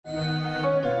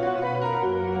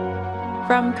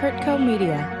from Kurtco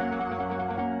Media.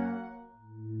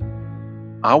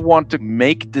 I want to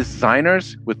make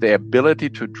designers with the ability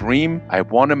to dream. I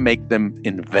want to make them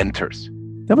inventors.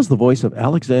 That was the voice of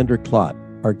Alexander Klatt,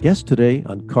 our guest today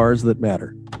on Cars That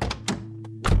Matter.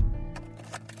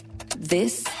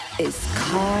 This is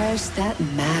Cars That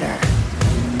Matter.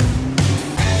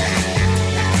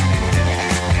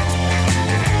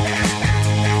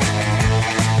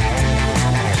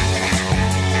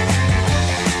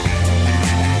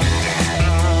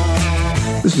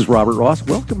 This is Robert Ross.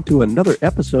 Welcome to another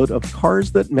episode of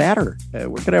Cars That Matter. We're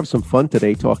going to have some fun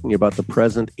today talking about the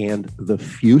present and the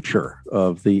future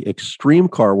of the extreme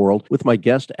car world with my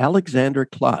guest, Alexander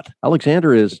Klatt.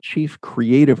 Alexander is Chief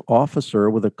Creative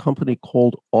Officer with a company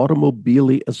called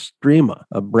Automobili Estrema,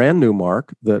 a brand new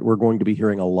marque that we're going to be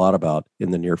hearing a lot about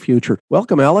in the near future.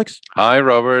 Welcome, Alex. Hi,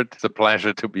 Robert. It's a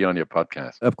pleasure to be on your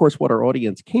podcast. Of course, what our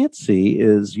audience can't see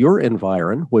is your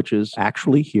environ, which is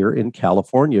actually here in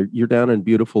California. You're down in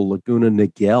beautiful Laguna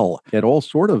Niguel. It all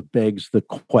sort of begs the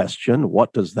question,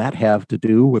 what does that have to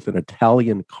do with an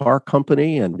Italian car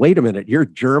company? And wait a minute, you're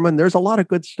German. There's a lot of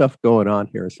good stuff going on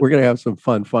here. So we're going to have some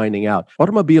fun finding out.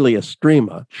 Automobili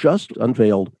Estrema just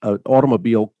unveiled an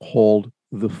automobile called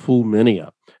the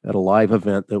Fulminea at a live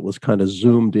event that was kind of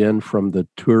zoomed in from the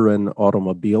Turin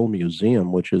Automobile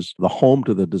Museum, which is the home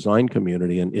to the design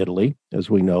community in Italy, as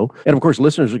we know. And of course,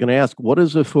 listeners are going to ask, what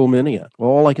is a Fulminea?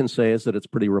 Well, all I can say is that it's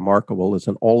pretty remarkable. It's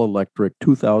an all-electric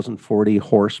 2040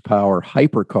 horsepower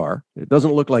hypercar. It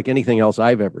doesn't look like anything else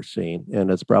I've ever seen,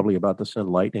 and it's probably about to send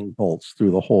lightning bolts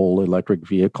through the whole electric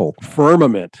vehicle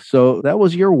firmament. So that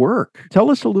was your work.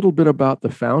 Tell us a little bit about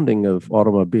the founding of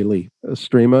Automobili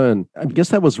Estrema, and I guess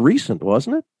that was recent,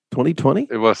 wasn't it? 2020?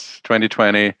 It was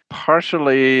 2020,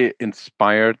 partially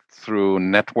inspired through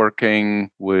networking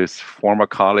with former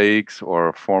colleagues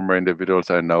or former individuals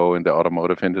I know in the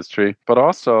automotive industry. But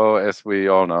also, as we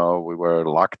all know, we were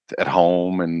locked at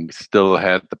home and still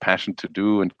had the passion to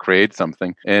do and create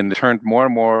something. And it turned more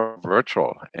and more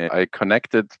virtual. And I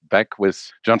connected back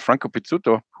with Gianfranco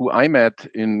Pizzuto, who I met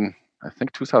in I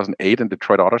think 2008 in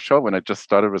Detroit Auto Show when I just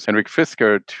started with Henrik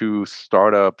Fisker to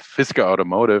start up Fisker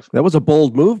Automotive. That was a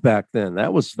bold move back then.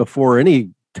 That was before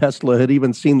any Tesla had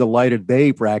even seen the light of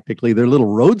day practically. Their little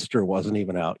Roadster wasn't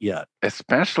even out yet.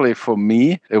 Especially for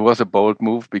me, it was a bold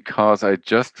move because I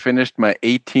just finished my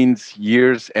 18th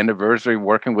year's anniversary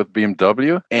working with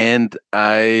BMW. And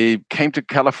I came to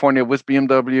California with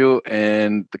BMW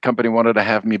and the company wanted to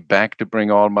have me back to bring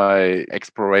all my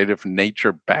explorative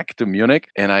nature back to Munich.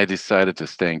 And I decided to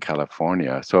stay in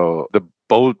California. So the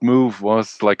bold move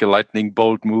was like a lightning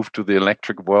bolt move to the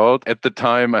electric world. At the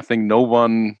time, I think no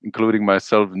one, including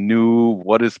myself, knew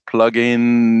what is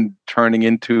plug-in turning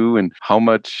into and how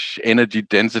much energy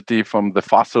density from the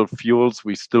fossil fuels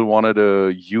we still wanted to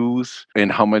use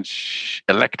and how much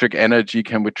electric energy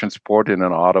can we transport in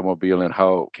an automobile and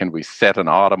how can we set an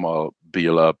automobile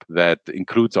up that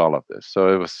includes all of this.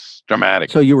 So it was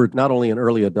dramatic. So you were not only an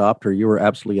early adopter, you were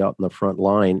absolutely out in the front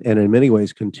line and in many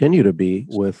ways continue to be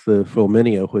with the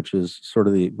Fulminea, which is sort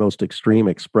of the most extreme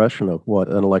expression of what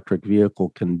an electric vehicle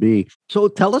can be. So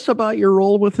tell us about your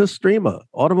role with Estrema,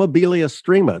 Automobili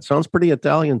Estrema. It sounds pretty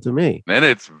Italian to me. And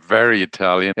it's very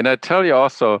Italian. And I tell you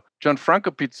also, Gianfranco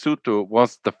Pizzuto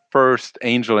was the first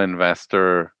angel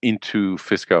investor into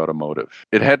Fisker Automotive.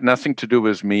 It had nothing to do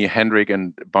with me. Henrik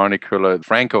and Barney Köhler,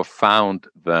 Franco found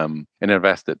them and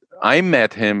invested. I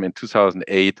met him in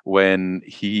 2008 when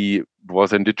he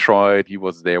was in Detroit. He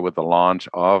was there with the launch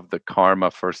of the Karma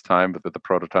first time with the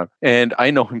prototype. And I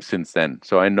know him since then.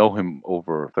 So I know him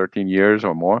over 13 years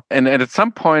or more. And at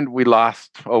some point we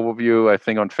lost overview, I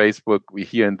think on Facebook, we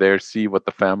here and there see what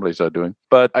the families are doing.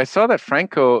 But I saw that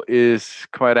Franco is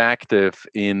quite active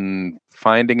in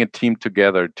finding a team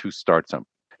together to start something.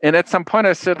 And at some point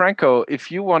I said, Franco, if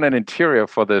you want an interior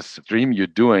for this dream you're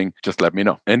doing, just let me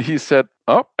know. And he said,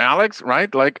 oh, Alex,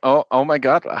 right? Like, oh my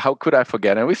God, how could I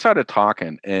forget? And we started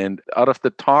talking. And out of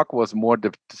the talk was more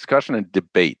discussion and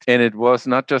debate. And it was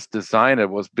not just design,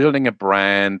 it was building a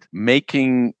brand,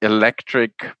 making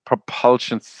electric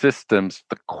propulsion systems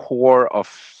the core of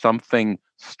something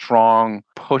strong,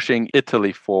 pushing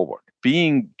Italy forward.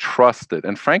 Being trusted.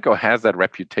 And Franco has that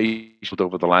reputation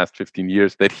over the last 15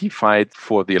 years that he fights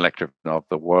for the electric of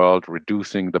the world,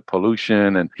 reducing the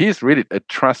pollution. And he's really a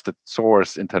trusted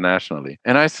source internationally.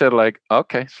 And I said, like,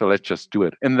 okay, so let's just do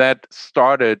it. And that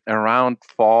started around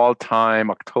fall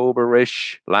time,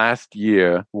 October-ish last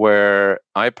year, where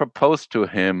I proposed to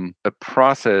him a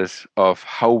process of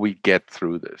how we get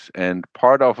through this. And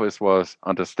part of it was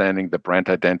understanding the brand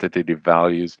identity, the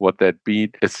values, what that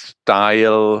be, a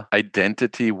style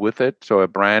identity with it. So a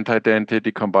brand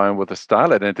identity combined with a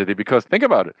style identity. Because think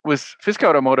about it, with Fisker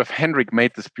Automotive, Hendrik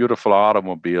made this beautiful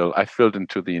automobile. I filled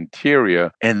into the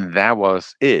interior, and that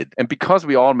was it. And because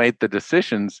we all made the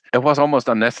decisions, it was almost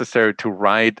unnecessary to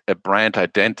write a brand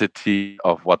identity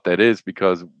of what that is,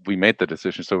 because we made the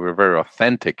decision. So we're very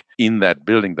authentic in that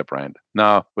building the brand.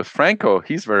 Now, with Franco,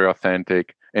 he's very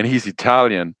authentic. And he's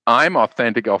Italian. I'm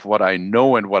authentic of what I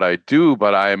know and what I do,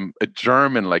 but I'm a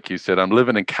German, like you said. I'm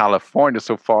living in California,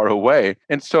 so far away.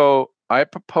 And so I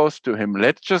proposed to him,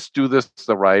 let's just do this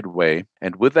the right way.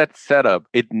 And with that setup,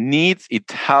 it needs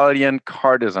Italian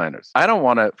car designers. I don't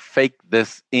want to fake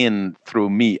this in through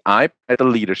me. I had the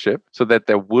leadership so that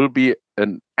there will be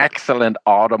an excellent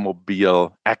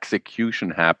automobile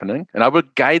execution happening. And I will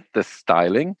guide the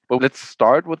styling, but let's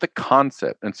start with the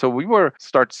concept. And so we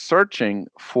start searching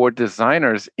for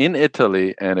designers in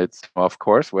Italy, and it's, of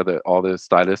course, where all the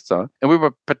stylists are. And we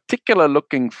were particularly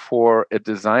looking for a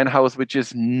design house which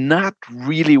is not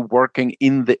really working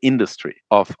in the industry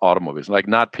of automobiles, like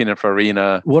not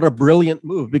Pininfarina. What a brilliant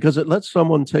move, because it lets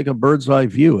someone take a bird's eye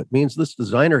view. It means this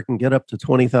designer can get up to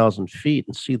 20,000 feet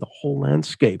and see the whole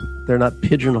landscape. They're not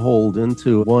pigeonholed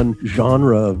into one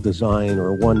genre of design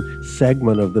or one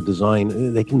segment of the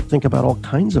design. They can think about all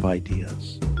kinds of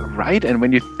ideas. Right. And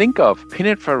when you think of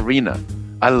Pininfarina,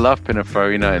 I love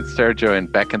Pininfarina and Sergio and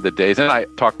back in the days. And I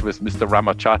talked with Mr.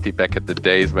 Ramacciati back in the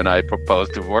days when I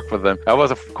proposed to work with them. I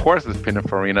was, of course, with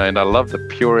Pininfarina, and I love the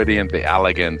purity and the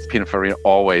elegance. Pininfarina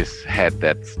always had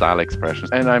that style expression.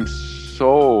 And I'm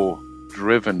so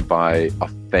driven by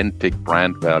authentic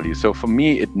brand value. So for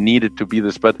me, it needed to be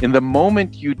this. But in the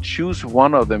moment you choose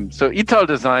one of them, so Ital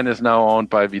Design is now owned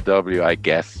by VW, I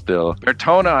guess, still.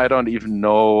 Bertona, I don't even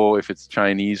know if it's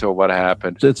Chinese or what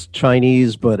happened. It's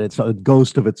Chinese, but it's a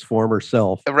ghost of its former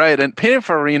self. Right. And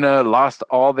Pininfarina lost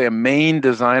all their main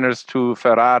designers to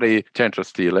Ferrari Centro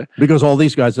Stile. Because all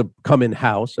these guys have come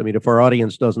in-house. I mean, if our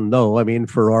audience doesn't know, I mean,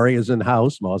 Ferrari is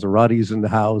in-house, Maserati's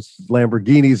in-house,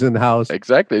 Lamborghini's in-house.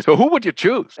 Exactly. So who would you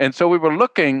choose? And so we were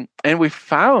looking, and we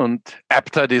found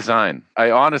Apta Design. I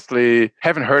honestly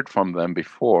haven't heard from them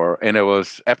before. And it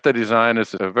was Apta Design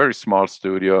is a very small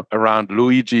studio around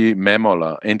Luigi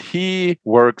Memola. And he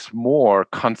works more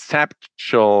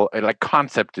conceptual, like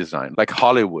concept design, like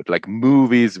Hollywood, like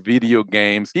movies, video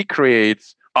games. He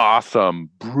creates awesome,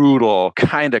 brutal,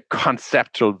 kind of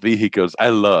conceptual vehicles I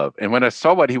love. And when I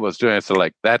saw what he was doing, I said,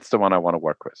 like, that's the one I want to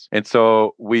work with. And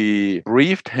so we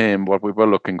briefed him what we were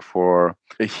looking for.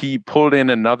 He pulled in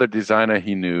another designer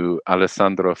he knew,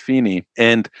 Alessandro Fini,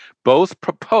 and both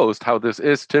proposed how this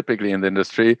is typically in the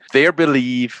industry. They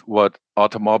believe what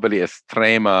Automobili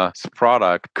Estrema's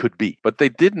product could be. But they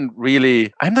didn't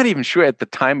really, I'm not even sure at the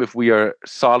time if we are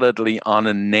solidly on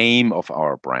a name of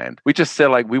our brand. We just said,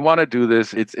 like, we want to do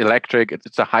this. It's electric.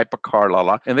 It's a hypercar, la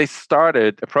la. And they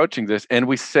started approaching this. And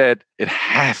we said, it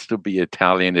has to be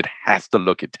Italian. It has to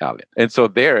look Italian. And so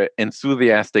they're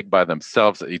enthusiastic by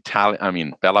themselves. Italian, I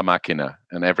mean, Bella Macchina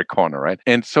in every corner, right?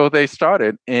 And so they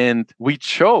started, and we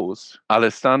chose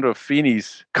Alessandro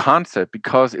Fini's concept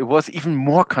because it was even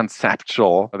more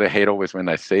conceptual. They hate always when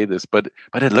I say this, but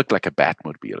it looked like a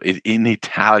Batmobile, an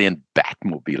Italian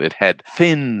Batmobile. It had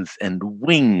fins and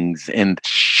wings and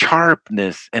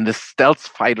sharpness, and the stealth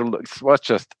fighter looks was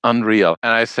just unreal.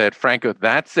 And I said, Franco,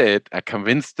 that's it. I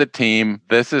convinced the team,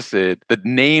 this is it. The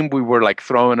name we were like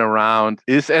throwing around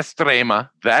is Estrema.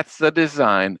 That's the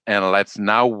design. And let's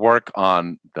now work on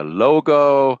the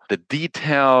logo, the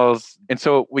details. And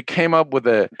so we came up with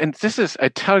and this is, I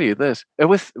tell you this, it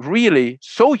was really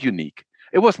so unique.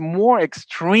 It was more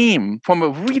extreme from a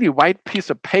really white piece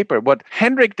of paper. What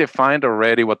Hendrik defined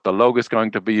already what the logo is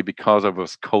going to be because of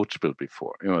was Coach Build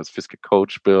before. You know, it was Fisker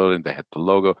Coach Build, and they had the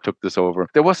logo, took this over.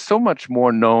 There was so much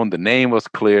more known. The name was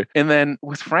clear. And then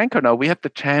with Franco now, we had the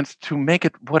chance to make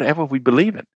it whatever we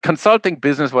believe in. Consulting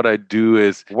business, what I do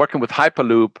is working with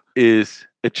Hyperloop is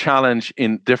a challenge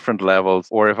in different levels.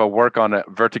 Or if I work on a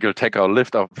vertical takeout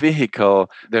lift of vehicle,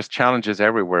 there's challenges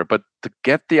everywhere. But to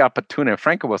get the opportunity,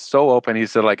 Franco was so open. He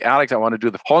said, like, Alex, I want to do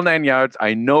the whole 9 yards.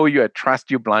 I know you. I trust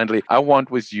you blindly. I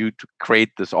want with you to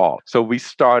create this all. So we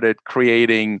started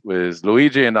creating with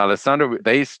Luigi and Alessandro.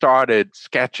 They started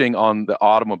sketching on the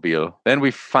automobile. Then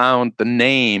we found the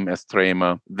name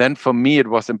Estrema. Then for me, it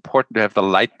was important to have the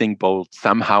lightning bolt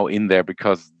somehow in there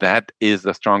because that is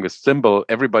the strongest symbol.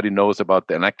 Everybody everybody knows about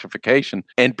the electrification.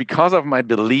 And because of my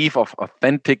belief of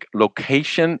authentic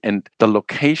location, and the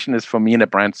location is for me in a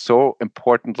brand so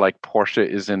important, like Porsche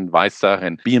is in Weissach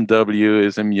and BMW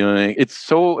is in Munich. It's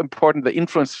so important. The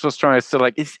influence is so strong. I still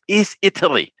like, it is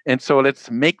Italy. And so let's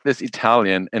make this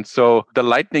Italian. And so the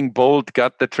lightning bolt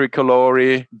got the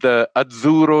tricolore, the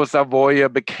Azzurro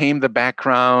Savoia became the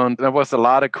background. There was a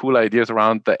lot of cool ideas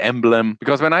around the emblem.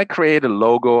 Because when I create a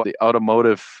logo, the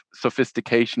automotive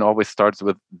sophistication always starts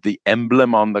with the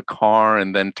emblem on the car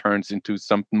and then turns into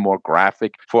something more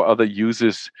graphic for other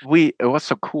users. It was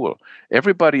so cool.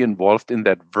 Everybody involved in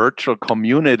that virtual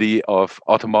community of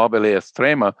Automobili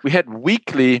Estrema, we had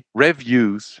weekly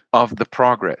reviews of the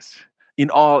progress in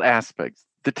all aspects.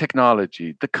 The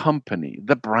technology, the company,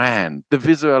 the brand, the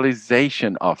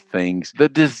visualization of things, the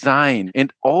design,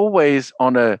 and always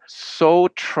on a so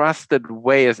trusted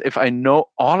way, as if I know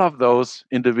all of those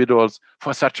individuals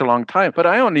for such a long time. But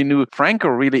I only knew Franco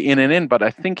really in and in, but I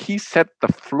think he set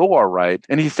the floor right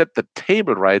and he set the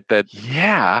table right that,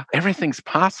 yeah, everything's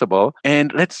possible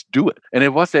and let's do it. And it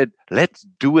was that let's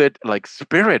do it like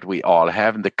spirit we all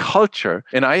have in the culture.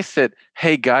 And I said,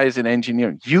 hey guys in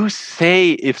engineering, you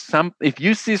say if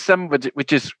you see something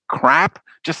which is crap,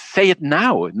 just say it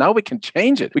now. Now we can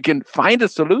change it. We can find a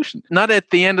solution. Not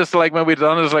at the end, it's like when we're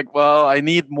done, it's like, well, I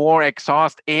need more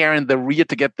exhaust air in the rear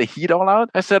to get the heat all out.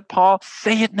 I said, Paul,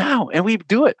 say it now. And we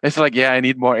do it. It's like, yeah, I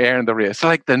need more air in the rear. It's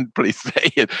like, then please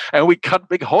say it. And we cut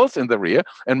big holes in the rear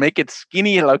and make it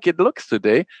skinny like it looks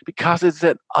today because it's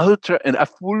a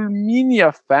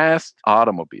Fulminea fast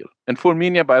automobile. And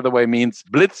Fulminea, by the way, means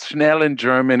blitzschnell in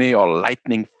Germany or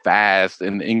lightning fast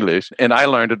in English. And I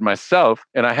learned it myself,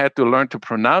 and I had to learn to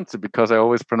pronounce it because I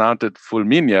always pronounced it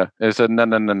Fulminea. And I said,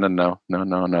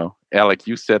 no. Alec,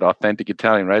 you said authentic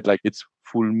Italian, right? Like it's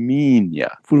Fulminea.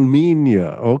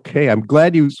 Fulminea. Okay. I'm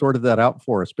glad you sorted that out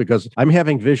for us because I'm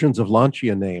having visions of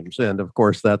Lancia names. And of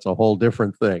course, that's a whole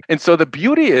different thing. And so the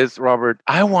beauty is, Robert,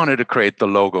 I wanted to create the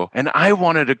logo and I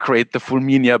wanted to create the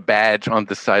Fulminea badge on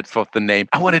the side of the name.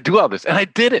 I want to do all this. And I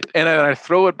did it. And I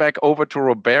throw it back over to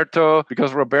Roberto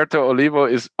because Roberto Olivo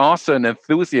is also an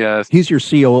enthusiast. He's your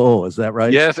COO. Is that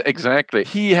right? Yes, exactly.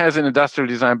 He has an industrial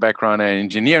design background, an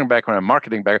engineering background, a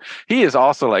marketing background. He is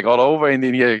also like all over and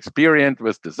he has experience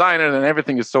with designers and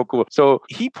everything is so cool. So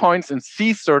he points and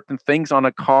sees certain things on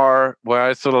a car where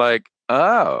I sort of like,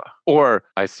 oh, or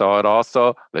I saw it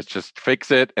also, let's just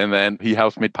fix it. And then he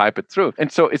helps me pipe it through.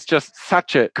 And so it's just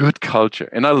such a good culture.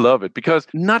 And I love it because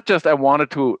not just I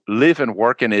wanted to live and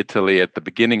work in Italy at the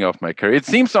beginning of my career. It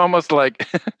seems almost like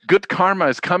good karma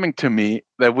is coming to me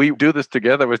that we do this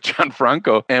together with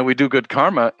Gianfranco and we do good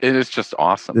karma. It is just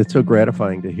awesome. It's so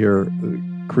gratifying to hear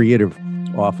a creative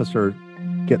officer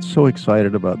get so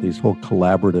excited about these whole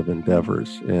collaborative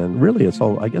endeavors. And really,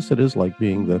 I guess it is like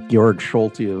being the Georg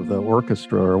Scholti of the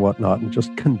orchestra or whatnot, and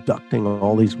just conducting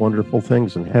all these wonderful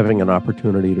things and having an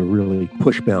opportunity to really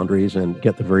push boundaries and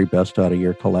get the very best out of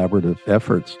your collaborative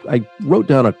efforts. I wrote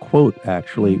down a quote,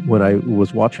 actually, when I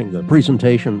was watching the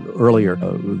presentation earlier,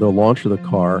 the launch of the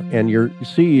car, and your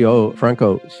CEO,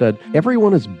 Franco, said,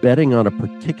 everyone is betting on a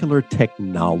particular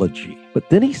technology. But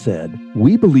then he said,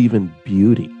 we believe in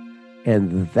beauty.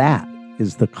 And that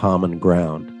is the common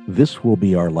ground. This will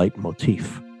be our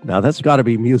leitmotif. Now, that's got to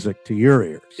be music to your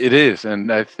ears. It is.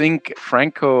 And I think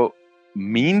Franco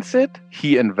means it.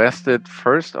 He invested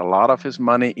first a lot of his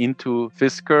money into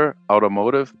Fisker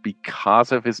Automotive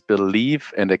because of his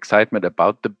belief and excitement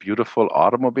about the beautiful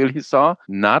automobile he saw,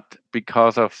 not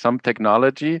because of some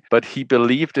technology, but he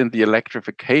believed in the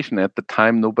electrification. At the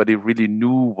time, nobody really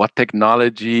knew what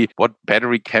technology, what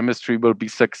battery chemistry will be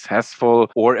successful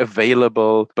or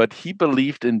available, but he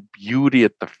believed in beauty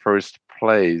at the first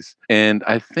place. And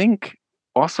I think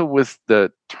also with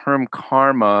the term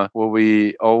karma, what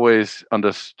we always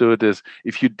understood is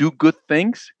if you do good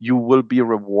things, you will be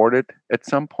rewarded at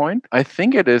some point. I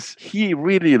think it is, he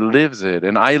really lives it.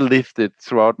 And I lived it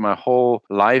throughout my whole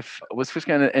life with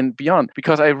Fisker and beyond,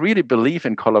 because I really believe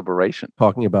in collaboration.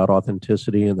 Talking about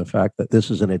authenticity and the fact that this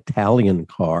is an Italian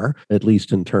car, at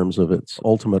least in terms of its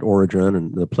ultimate origin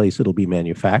and the place it'll be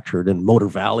manufactured, in Motor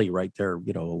Valley right there,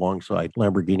 alongside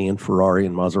Lamborghini and Ferrari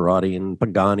and Maserati and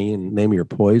Pagani and name your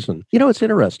poison. It's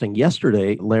interesting.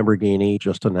 Yesterday, Lamborghini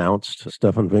just announced,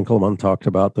 Stefan Winkelmann talked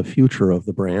about the future of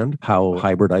the brand, how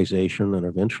hybridization and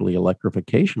eventually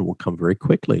electrification will come very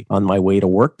quickly. On my way to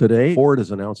work today, Ford is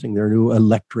announcing their new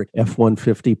electric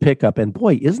F-150 pickup. And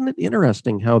boy, isn't it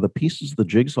interesting how the pieces of the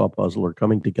jigsaw puzzle are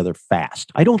coming together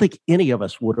fast. I don't think any of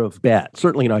us would have bet,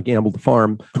 certainly not Gamble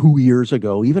Farm 2 years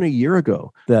ago, even a year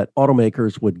ago, that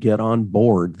automakers would get on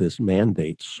board this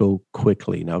mandate so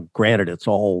quickly. Now, granted, it's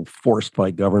all forced by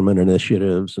government initiative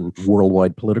incentives and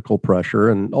worldwide political pressure.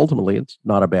 And ultimately, it's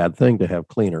not a bad thing to have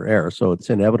cleaner air. So it's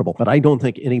inevitable. But I don't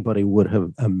think anybody would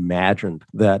have imagined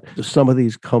that some of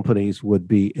these companies would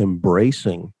be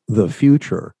embracing the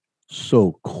future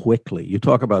so quickly. You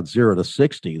talk about 0 to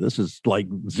 60. This is like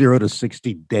 0 to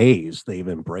 60 days. They've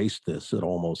embraced this, it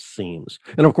almost seems.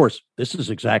 And of course, this is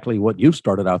exactly what you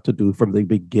started out to do from the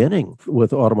beginning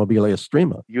with Automobili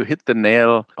Estrema. You hit the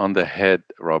nail on the head,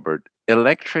 Robert.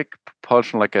 Electric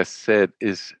propulsion, like I said,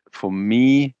 is for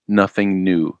me nothing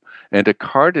new. And a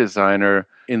car designer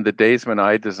in the days when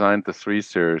I designed the 3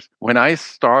 Series, when I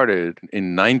started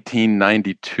in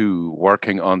 1992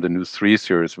 working on the new 3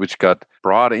 Series, which got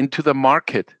brought into the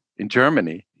market in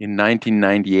Germany in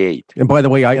 1998. And by the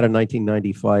way, I had a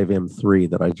 1995 M3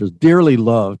 that I just dearly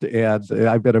loved, and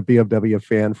I've been a BMW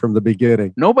fan from the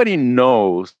beginning. Nobody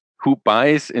knows who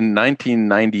buys in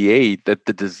 1998 that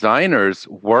the designers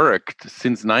worked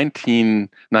since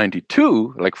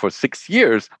 1992, like for 6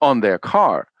 years, on their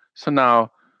car. So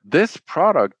now this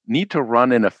product need to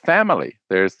run in a family.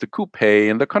 There's the coupe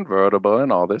and the convertible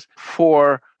and all this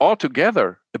for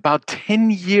altogether about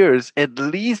 10 years, at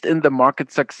least in the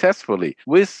market successfully,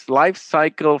 with life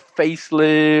cycle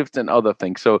facelifts and other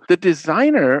things. So the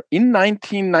designer in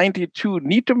 1992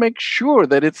 need to make sure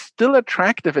that it's still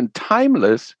attractive and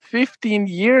timeless 15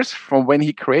 years from when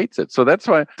he creates it. So that's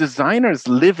why designers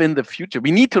live in the future.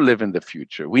 We need to live in the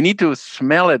future. We need to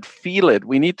smell it, feel it.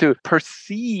 We need to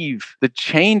perceive the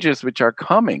changes which are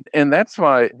coming. And that's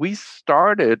why we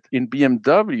started in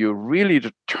BMW really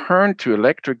to turn to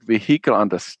electric vehicle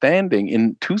understanding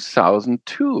in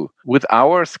 2002 with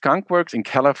our skunk works in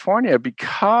California,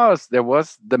 because there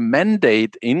was the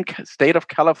mandate in state of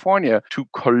California to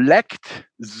collect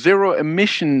zero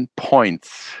emission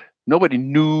points. Nobody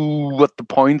knew what the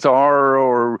points are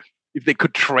or if they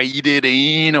could trade it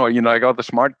in, or, like all the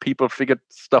smart people figured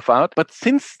stuff out. But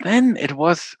since then, it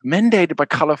was mandated by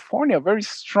California very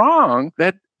strong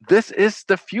that this is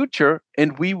the future,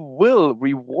 and we will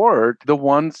reward the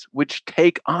ones which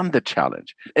take on the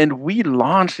challenge. And we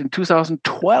launched in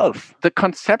 2012. The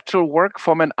conceptual work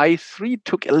from an i3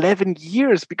 took 11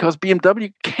 years because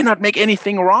BMW cannot make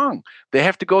anything wrong. They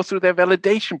have to go through their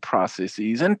validation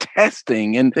processes and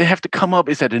testing, and they have to come up,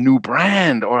 is that a new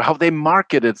brand, or how they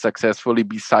market it successfully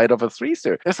beside of a 3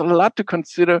 Series. There's a lot to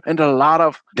consider and a lot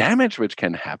of damage which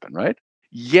can happen, right?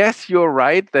 Yes, you're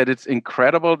right that it's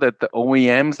incredible that the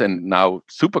OEMs and now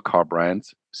supercar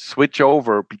brands switch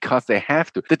over because they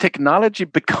have to. The technology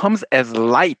becomes as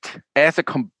light as a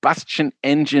combustion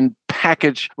engine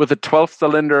package with a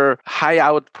 12-cylinder high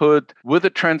output with a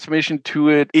transmission to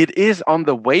it. It is on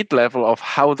the weight level of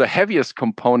how the heaviest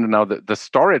component now, the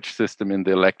storage system in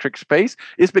the electric space,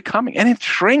 is becoming, and it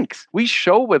shrinks. We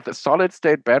show with a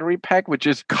solid-state battery pack, which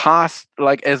is cost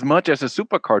like as much as a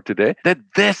supercar today, that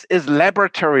this is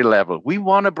laboratory level. We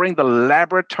want to bring the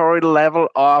laboratory level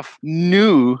of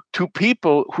new to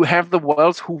people who have the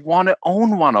wealth, who want to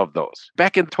own one of those.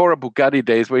 Back in Tora Bugatti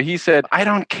days, where he said, I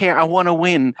don't care, I want to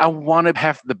win. I want to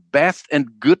have the best and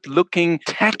good-looking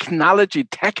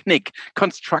technic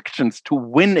constructions to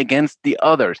win against the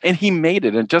others. And he made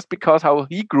it. And just because how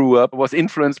he grew up was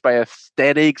influenced by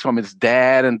aesthetics from his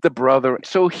dad and the brother.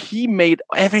 So he made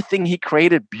everything he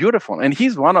created beautiful. And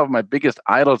he's one of my biggest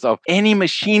idols of any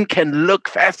machine can look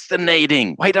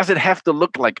fascinating. Why does it have to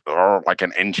look like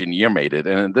an engineer made it?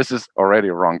 And this is already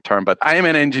a wrong term, but I am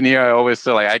an engineer. I always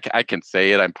feel like I can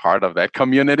say it. I'm part of that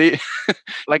community.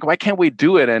 Like, why can't we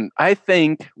do it? And I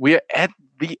think we're at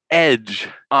the edge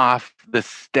of the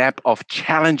step of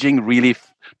challenging really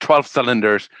 12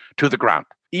 cylinders to the ground.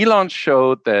 Elon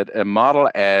showed that a Model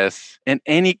S and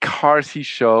any cars he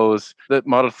shows, the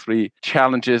Model 3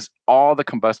 challenges all the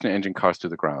combustion engine cars to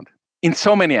the ground. In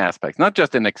so many aspects, not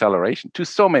just in acceleration, to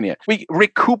so many. We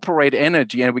recuperate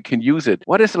energy and we can use it.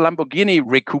 What is a Lamborghini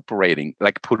recuperating?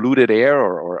 Like polluted air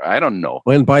or I don't know.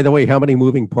 Well, and by the way, how many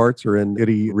moving parts are in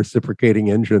any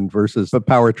reciprocating engine versus the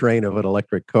powertrain of an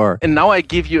electric car? And now I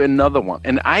give you another one.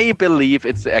 And I believe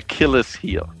it's the Achilles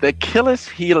heel. The Achilles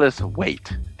heel is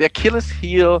weight. The Achilles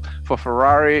heel for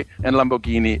Ferrari and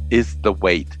Lamborghini is the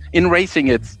weight. In racing,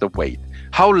 it's the weight.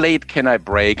 How late can I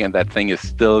brake and that thing is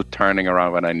still turning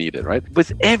around when I need it, right?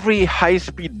 With every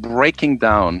high-speed braking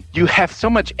down, you have so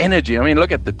much energy. I mean,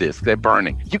 look at the discs, they're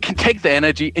burning. You can take the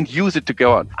energy and use it to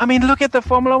go on. I mean, look at the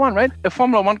Formula One, right? A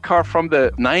Formula One car from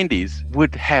the 90s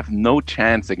would have no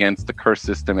chance against the curse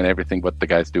system and everything what the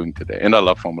guy's doing today. And I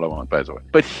love Formula One, by the way.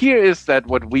 But here is that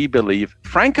what we believe.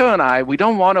 Franco and I, we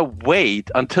don't want to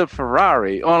wait until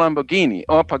Ferrari or Lamborghini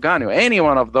or Pagani or any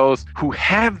one of those who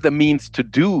have the means to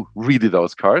do really those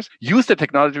cars, use the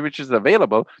technology which is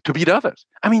available to beat others.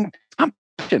 I mean, I'm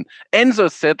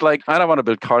Enzo said, like, I don't want to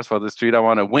build cars for the street. I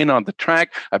want to win on the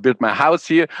track. I built my house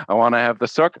here. I want to have the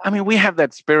circle. I mean, we have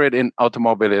that spirit in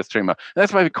Automobili Estrema.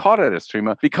 That's why we call it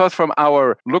Estrema, because from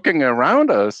our looking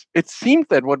around us, it seemed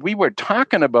that what we were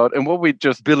talking about and what we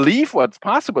just believe what's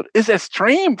possible is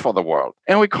extreme for the world.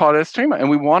 And we call it Estrema. And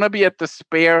we want to be at the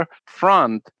spare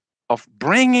front of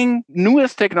bringing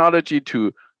newest technology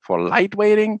for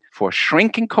lightweighting, for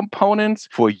shrinking components,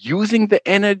 for using the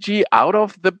energy out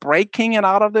of the braking and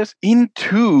out of this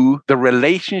into the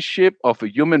relationship of a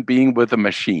human being with a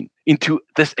machine, into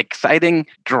this exciting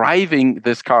driving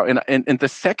this car. And the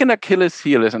second Achilles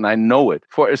heel is, and I know it,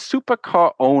 for a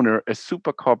supercar owner, a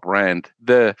supercar brand,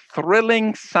 the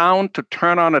thrilling sound to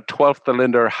turn on a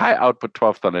 12-cylinder, high output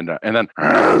 12-cylinder, and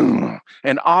then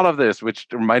and all of this, which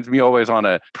reminds me always on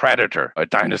a predator, a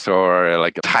dinosaur,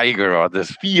 like a tiger, or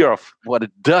this fear of what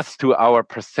it does to our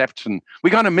perception.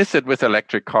 We're going to miss it with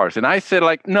electric cars. And I said,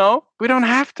 like, no, we don't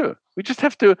have to. We just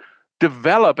have to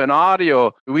develop an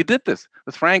audio. We did this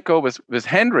with Franco, with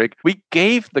Hendrik. We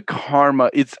gave the Karma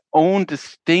its own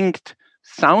distinct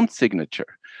sound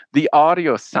signature, the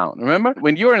audio sound. Remember,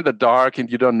 when you're in the dark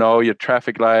and you don't know your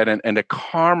traffic light and the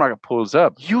Karma pulls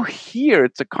up, you hear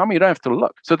it's a Karma, you don't have to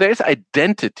look. So there's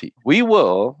identity. We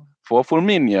will, for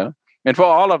Fulminea, and for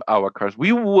all of our cars,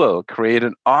 we will create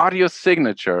an audio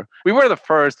signature. We were the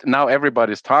first. Now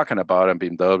everybody's talking about it,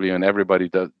 BMW, and everybody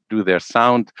do their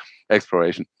sound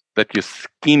exploration, that your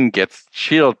skin gets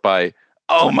chilled by,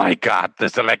 oh my God,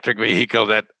 this electric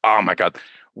vehicle, oh my God.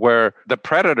 Where the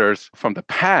predators from the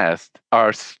past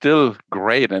are still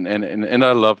great, and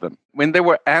I love them. When there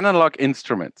were analog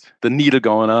instruments, the needle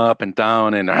going up and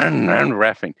down and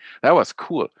reffing, that was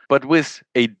cool. But with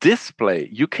a display,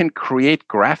 you can create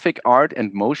graphic art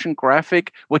and motion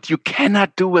graphic, what you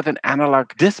cannot do with an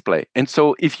analog display. And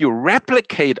so if you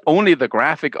replicate only the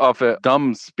graphic of a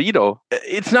dumb Speedo,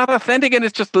 it's not authentic and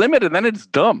it's just limited, then it's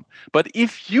dumb. But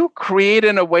if you create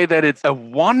in a way that it's a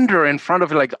wonder in front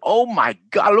of you, like, oh my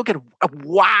God, look at,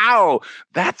 wow,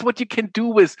 that's what you can do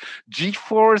with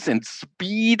G-force and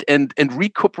speed and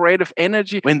recuperative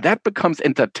energy. When that becomes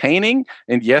entertaining,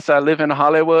 and yes, I live in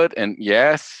Hollywood, and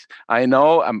yes, I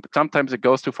know sometimes it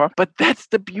goes too far, but that's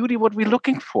the beauty, what we're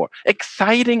looking for.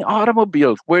 Exciting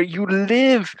automobiles where you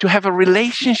live to have a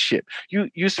relationship.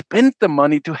 You spend the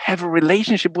money to have a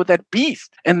relationship with that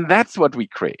beast, and that's what we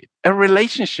create. A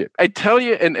relationship. I tell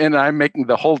you, and I'm making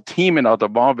the whole team in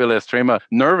Automobili Estrema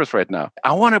nervous right now.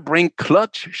 I want to bring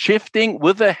clutch shifting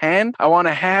with the hand. I want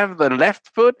to have the left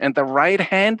foot and the right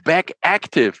hand back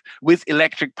active with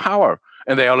electric power.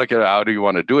 And they all look at, how do you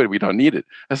want to do it? We don't need it.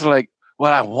 It's like,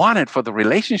 well, I want it for the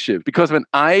relationship, because when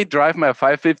I drive my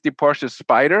 550 Porsche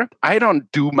Spyder, I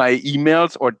don't do my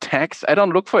emails or texts. I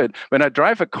don't look for it. When I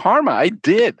drive a Karma, I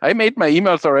did. I made my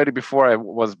emails already before I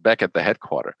was back at the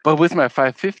headquarters. But with my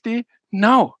 550,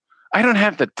 no. I don't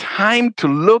have the time to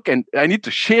look, and I need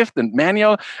to shift and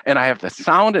manual, and I have the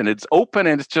sound and it's open,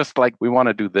 and it's just like, we want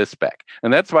to do this back.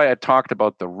 And that's why I talked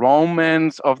about the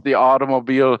romance of the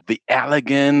automobile, the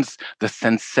elegance, the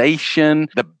sensation,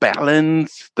 the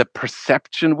balance, the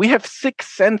perception. We have 6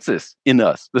 senses in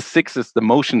us. The 6th is the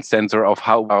motion sensor of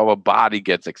how our body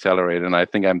gets accelerated. And I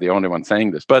think I'm the only one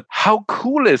saying this. But how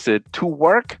cool is it to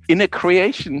work in a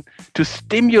creation to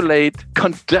stimulate,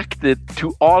 conduct it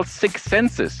to all 6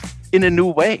 senses in a new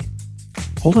way?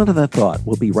 Hold on to that thought.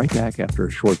 We'll be right back after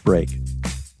a short break.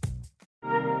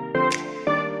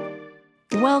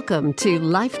 Welcome to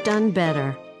Life Done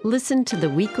Better. Listen to the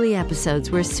weekly episodes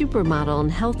where supermodel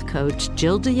and health coach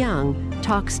Jill DeYoung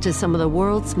talks to some of the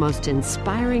world's most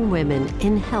inspiring women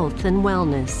in health and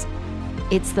wellness.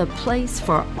 It's the place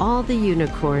for all the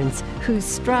unicorns who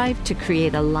strive to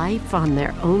create a life on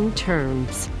their own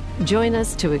terms. Join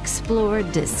us to explore,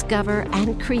 discover,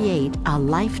 and create a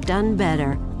life done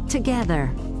better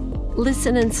together.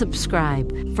 Listen and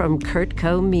subscribe from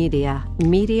Kurtco Media.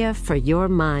 Media for your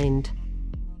mind.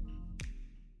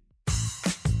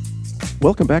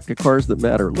 Welcome back to Cars That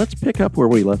Matter. Let's pick up where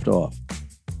we left off.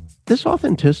 This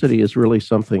authenticity is really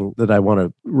something that I want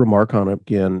to remark on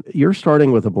again. You're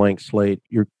starting with a blank slate.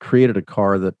 You created a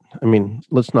car that,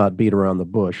 let's not beat around the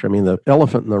bush. The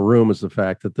elephant in the room is the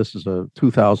fact that this is a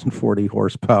 2,040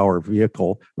 horsepower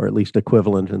vehicle, or at least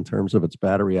equivalent in terms of its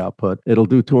battery output. It'll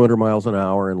do 200 miles an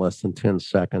hour in less than 10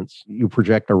 seconds. You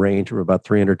project a range of about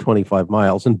 325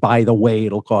 miles. And by the way,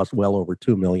 it'll cost well over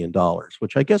 $2 million,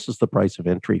 which I guess is the price of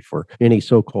entry for any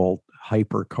so-called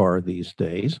hypercar these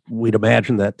days. We'd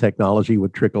imagine that technology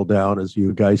would trickle down as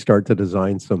you guys start to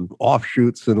design some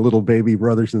offshoots and little baby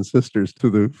brothers and sisters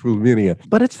to the Fulminea.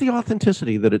 But it's the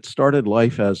authenticity that it started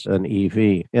life as an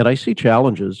EV. And I see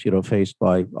challenges, faced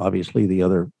by obviously the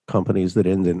other companies that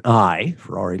end in I,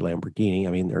 Ferrari, Lamborghini.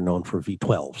 I mean, they're known for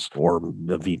V12s or a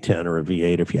V10 or a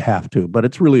V8 if you have to, but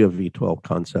it's really a V12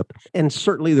 concept. And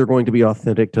certainly they're going to be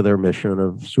authentic to their mission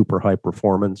of super high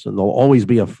performance. And they'll always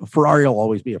be a Ferrari, will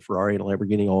always be a Ferrari, and a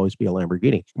Lamborghini will always be a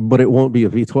Lamborghini. But it won't be a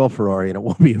V12 Ferrari and it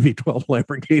won't be a V12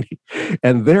 Lamborghini.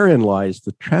 And therein lies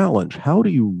the challenge. How do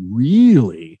you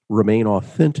really remain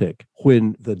authentic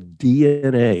when the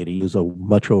DNA, to use a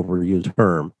much overused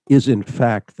term, is in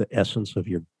fact the essence of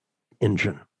your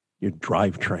engine, your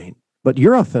drivetrain? But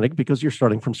you're authentic because you're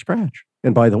starting from scratch.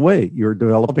 And by the way, you're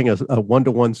developing a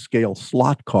one-to-one scale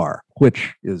slot car,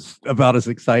 which is about as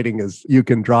exciting as you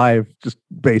can drive just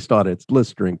based on its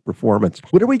blistering performance.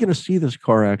 When are we going to see this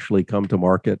car actually come to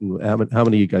market? And how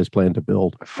many of you guys plan to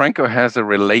build? Franco has a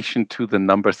relation to the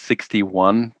number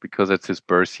 61 because it's his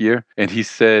birth year. And he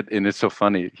said, and it's so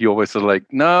funny, he always said like,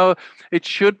 no, it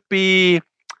should be...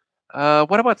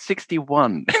 what about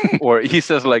 61? Or he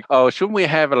says like, oh, shouldn't we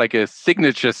have like a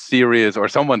signature series? Or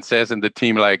someone says in the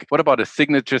team like, what about a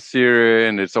signature series?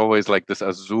 And it's always like this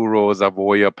Azzurro,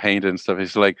 Savoia paint and stuff.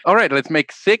 He's like, all right, let's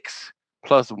make 6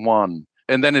 plus 1.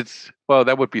 And then it's, well,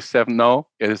 that would be 7. No,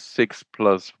 it is 6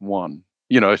 plus 1.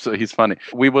 You know, so he's funny.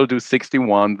 We will do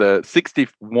 61. The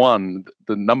 61,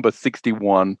 the number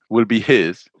 61 will be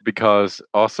his because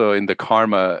also in the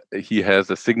Karma, he has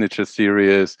a signature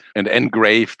series and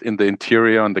engraved in the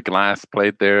interior on the glass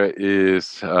plate there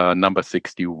is number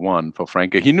 61 for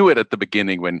Franco. He knew it at the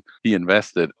beginning when he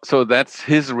invested. So that's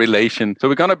his relation. So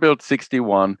we're going to build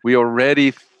 61. We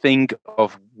already think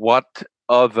of what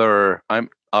other, I'm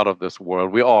out of this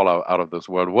world. We all are out of this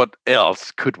world. What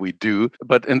else could we do?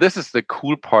 But, and this is the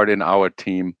cool part in our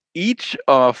team, each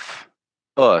of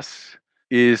us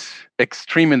is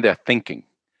extreme in their thinking,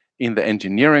 in the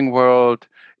engineering world,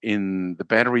 in the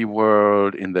battery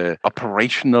world, in the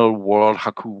operational world.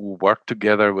 How could we work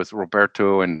together with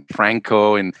Roberto and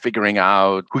Franco in figuring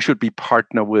out who should be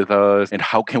partner with us and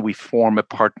how can we form a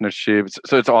partnership?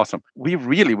 So it's awesome. We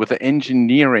really, with the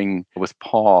engineering with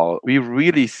Paul, we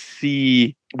really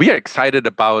see, we are excited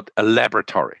about a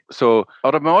laboratory. So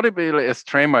Automobili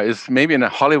Estrema is maybe in a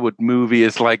Hollywood movie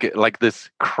is like this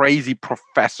crazy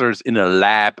professors in a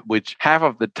lab, which half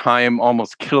of the time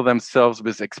almost kill themselves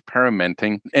with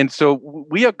experimenting. And so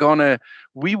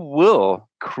we will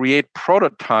create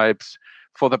prototypes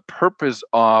for the purpose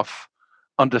of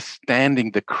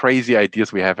understanding the crazy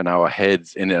ideas we have in our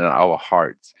heads and in our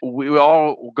hearts. We're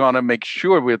all going to make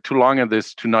sure we're too long in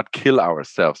this to not kill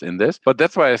ourselves in this. But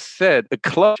that's why I said a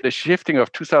clutch, a shifting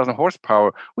of 2,000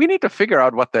 horsepower, we need to figure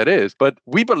out what that is. But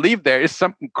we believe there is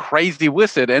something crazy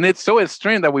with it. And it's so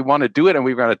extreme that we want to do it and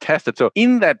we're going to test it. So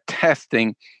in that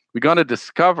testing, we're going to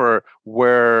discover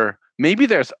where maybe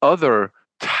there's other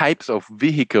types of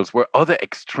vehicles where other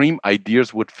extreme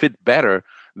ideas would fit better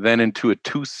than into a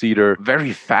two-seater,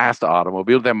 very fast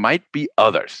automobile. There might be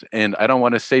others. And I don't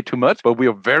want to say too much, but we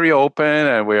are very open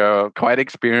and we are quite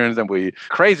experienced and we're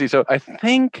crazy. So I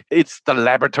think it's the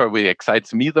laboratory that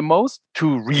excites me the most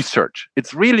to research.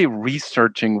 It's really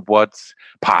researching what's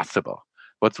possible.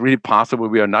 What's really possible.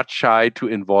 We are not shy to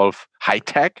involve high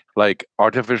tech, like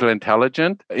artificial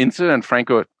intelligence. Incident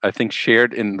Franco, I think,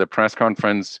 shared in the press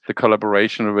conference the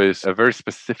collaboration with a very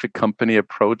specific company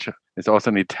approach. It's also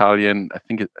an Italian. I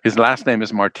think his last name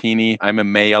is Martini. I'm a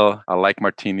male. I like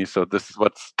Martini, so this is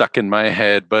what's stuck in my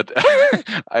head. But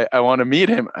I want to meet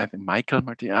him. I think Michael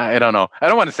Martini. I don't know. I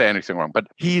don't want to say anything wrong, but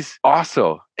he's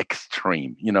also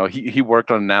extreme. You know, he worked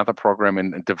on a NASA program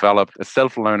and developed a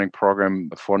self-learning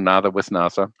program for NASA with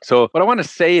NASA. So what I want to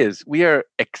say is we are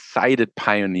excited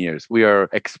pioneers. We are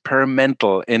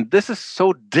experimental. And this is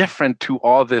so different to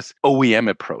all this OEM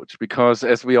approach because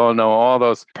as we all know, all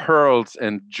those pearls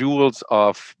and jewels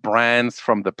of brands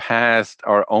from the past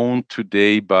are owned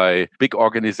today by big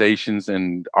organizations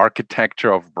and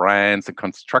architecture of brands and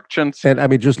constructions. And I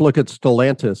mean, just look at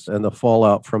Stellantis and the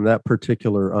fallout from that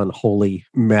particular unholy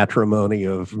matrimony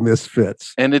of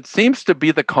misfits. And it seems to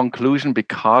be the conclusion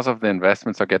because of the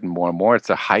investments are getting more and more. It's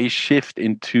a high shift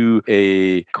into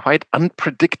a quite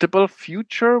unpredictable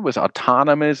future with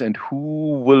autonomous and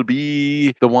who will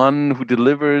be the one who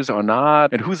delivers or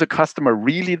not and who's a customer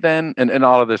really then and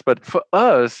all of this. But for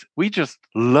us, we just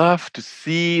love to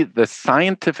see the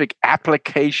scientific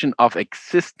application of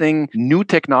existing new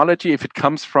technology. If it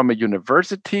comes from a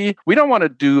university, we don't want to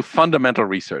do fundamental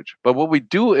research. But what we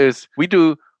do is we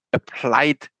do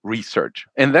applied research.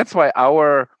 And that's why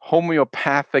our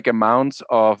homeopathic amounts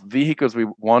of vehicles we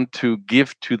want to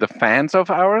give to the fans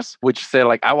of ours, which say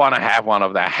like, I want to have one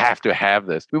of that, I have to have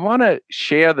this. We want to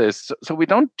share this so we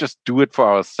don't just do it for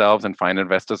ourselves and find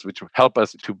investors which will help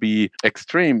us to be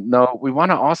extreme. No, we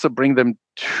want to also bring them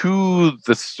to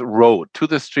this road, to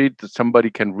the street, that somebody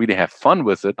can really have fun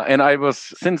with it. And I was,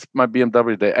 since my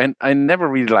BMW day, and I never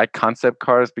really liked concept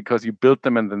cars because you build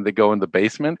them and then they go in the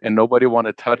basement and nobody want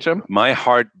to touch them. My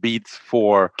heart beats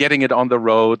for getting it on the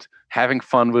road, having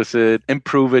fun with it,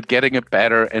 improve it, getting it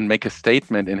better, and make a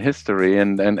statement in history.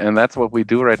 And that's what we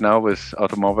do right now with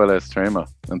Automobili Estrema.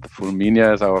 And the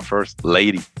Fulminea is our first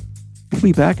lady. We'll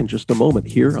be back in just a moment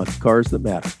here on Cars That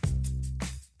Matter.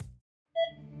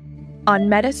 On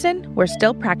Medicine, We're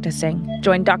Still Practicing.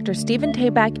 Join Dr. Stephen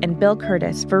Tabak and Bill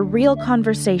Curtis for real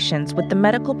conversations with the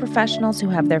medical professionals who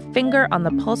have their finger on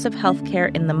the pulse of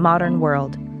healthcare in the modern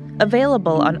world.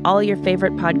 Available on all your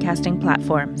favorite podcasting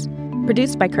platforms.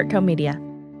 Produced by Kurtco Media.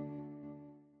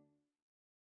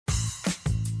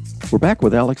 We're back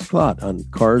with Alex Klatt on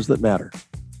Cars That Matter.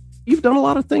 You've done a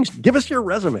lot of things. Give us your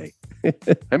resume.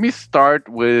 Let me start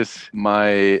with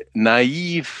my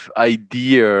naive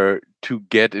idea to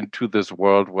get into this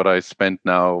world. What I spent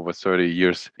now over 30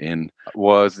 years in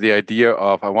was the idea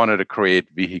of I wanted to create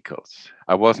vehicles.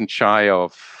 I wasn't shy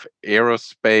of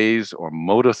aerospace or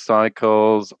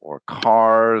motorcycles or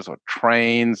cars or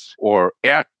trains or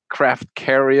aircraft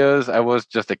carriers. I was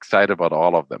just excited about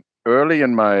all of them. Early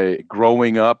in my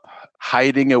growing up,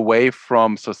 hiding away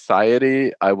from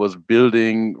society, I was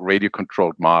building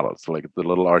radio-controlled models, like the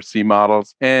little RC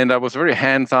models. And I was very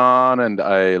hands-on, and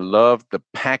I loved the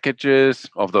packages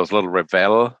of those little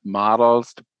Revell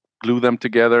models to glue them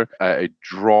together. I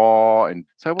draw, and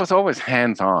so I was always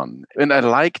hands-on. And I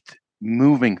liked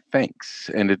moving things.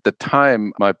 And at the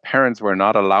time, my parents were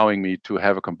not allowing me to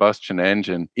have a combustion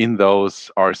engine in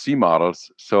those RC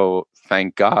models. So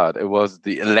thank God, it was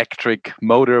the electric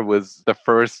motor with the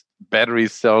first battery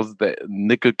cells, the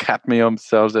nickel cadmium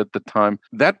cells at the time.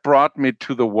 That brought me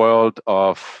to the world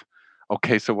of,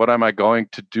 okay, so what am I going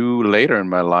to do later in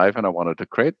my life? And I wanted to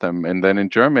create them. And then in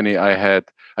Germany, I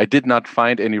did not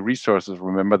find any resources.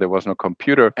 Remember, there was no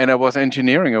computer. And I was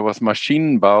engineering. It was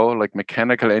Maschinenbau, like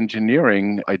mechanical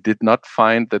engineering. I did not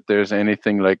find that there's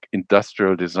anything like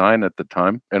industrial design at the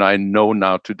time. And I know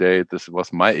now today this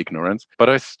was my ignorance. But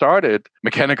I started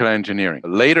mechanical engineering.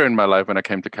 Later in my life, when I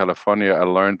came to California, I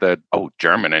learned that,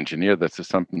 German engineer, this is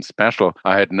something special.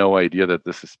 I had no idea that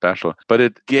this is special. But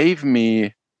it gave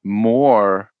me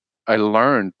I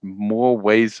learned more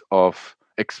ways of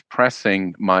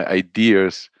expressing my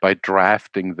ideas by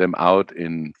drafting them out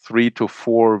in 3 to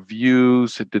 4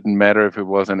 views. It didn't matter if it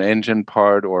was an engine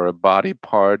part or a body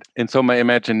part. And so my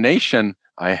imagination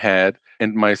I had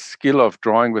and my skill of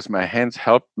drawing with my hands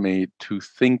helped me to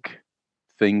think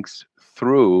things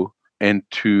through and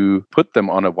to put them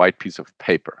on a white piece of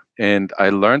paper. And I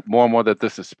learned more and more that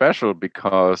this is special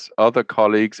because other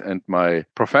colleagues and my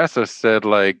professors said,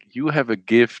 like, you have a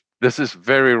gift. This is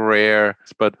very rare,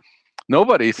 but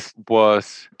nobody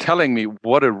was telling me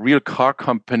what a real car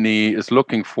company is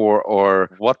looking for or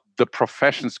what the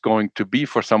profession's going to be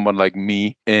for someone like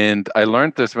me. And I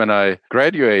learned this when I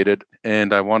graduated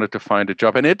and I wanted to find a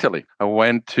job in Italy.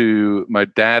 My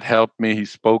dad helped me. He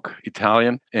spoke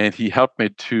Italian and he helped me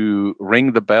to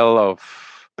ring the bell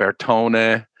of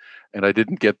Bertone. And I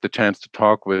didn't get the chance to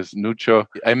talk with Nuccio.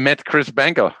 I met Chris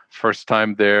Bangle first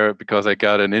time there because I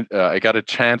got a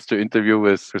chance to interview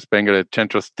with Chris Bangle at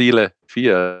Centro Stile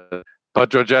Fiat. But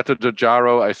Giorgetto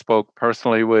Giugiaro I spoke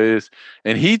personally with,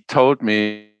 and he told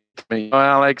me,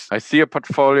 Alex, I see your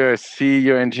portfolio, I see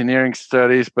your engineering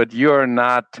studies, but you're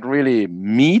not really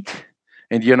meat.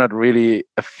 And you're not really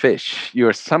a fish.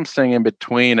 You're something in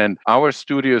between. And our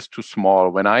studio is too small.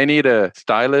 When I need a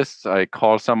stylist, I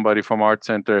call somebody from Art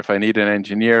Center. If I need an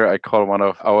engineer, I call one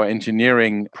of our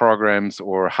engineering programs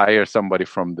or hire somebody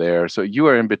from there. So you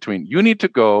are in between. You need to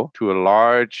go to a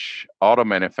large auto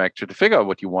manufacturer to figure out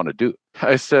what you want to do.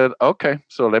 I said, okay,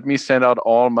 so let me send out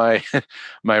all my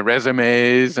my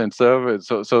resumes and so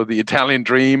the Italian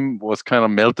dream was kind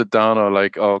of melted down or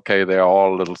like, okay, they're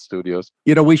all little studios.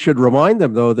 We should remind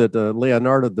them, though, that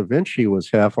Leonardo da Vinci was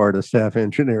half artist, half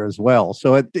engineer as well.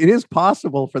 So it is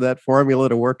possible for that formula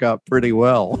to work out pretty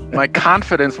well. My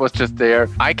confidence was just there.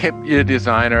 I can be a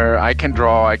designer. I can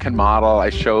draw. I can model. I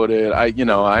showed it.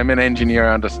 I'm an engineer.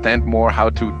 I understand more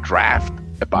how to draft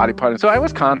a body part. So I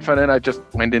was confident. I just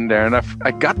went in there, and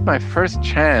I got my first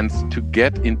chance to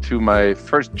get into my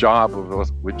first job,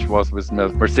 which was with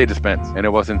Mercedes-Benz. And it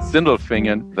was in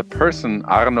Sindelfingen. The person,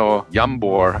 Arno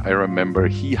Jambor, I remember,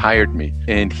 he hired me.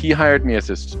 And he hired me as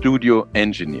a studio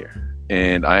engineer.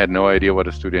 And I had no idea what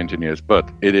a studio engineer is, but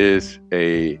it is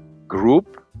a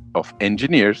group of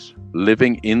engineers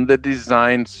living in the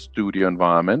design studio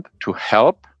environment to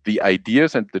help the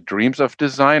ideas and the dreams of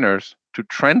designers to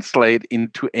translate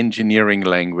into engineering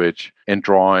language and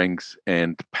drawings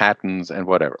and patterns and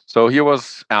whatever. So here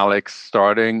was Alex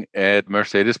starting at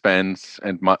Mercedes-Benz,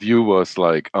 and my view was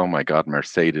like, oh my God,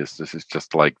 Mercedes, this is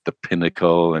just like the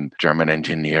pinnacle and German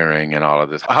engineering and all of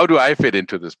this. How do I fit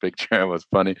into this picture? It was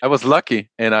funny. I was lucky,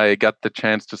 and I got the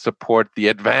chance to support the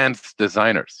advanced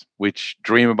designers, which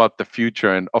dream about the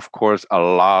future, and of course, a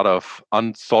lot of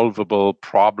unsolvable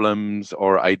problems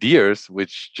or ideas,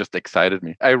 which just excited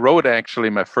me. I wrote actually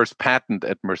my first patent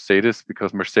at Mercedes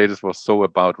because Mercedes was so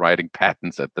about writing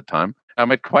patents at the time. I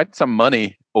made quite some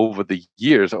money over the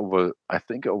years, over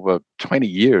 20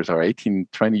 years or 18,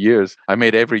 20 years. I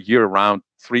made every year around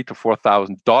 $3,000 to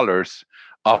 $4,000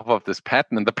 off of this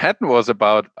patent. And the patent was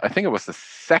about, I think it was the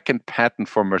second patent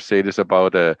for Mercedes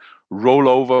about a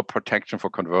rollover protection for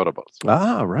convertibles.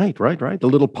 Ah, right. The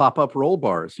little pop-up roll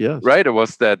bars, yes. Right, it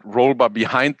was that roll bar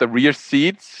behind the rear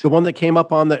seats. The one that came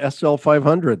up on the SL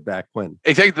 500 back when.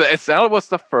 Exactly, the SL was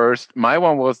the first. My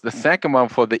one was the second one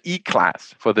for the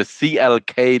E-Class, for the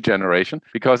CLK generation,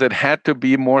 because it had to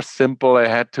be more simple. It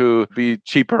had to be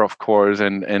cheaper, of course.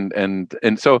 And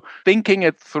so thinking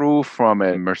it through from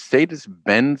a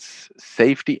Mercedes-Benz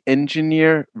safety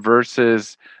engineer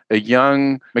versus a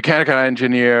young mechanical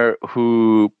engineer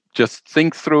who just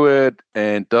thinks through it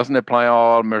and doesn't apply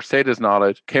all Mercedes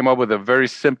knowledge, came up with a very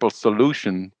simple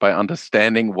solution by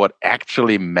understanding what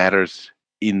actually matters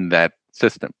in that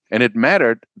system. And it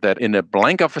mattered that in a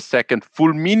blank of a second,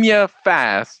 Fulminea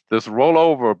fast, this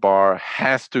rollover bar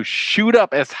has to shoot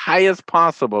up as high as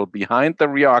possible behind the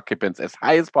rear occupants, as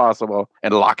high as possible,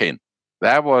 and lock in.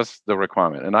 That was the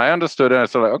requirement. And I understood it. I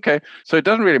said, okay, so it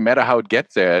doesn't really matter how it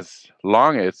gets there as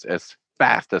long as it's as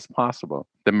fast as possible.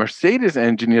 The Mercedes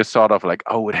engineer sort of like,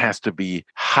 oh, it has to be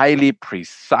highly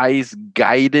precise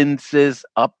guidances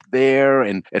up there,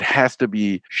 and it has to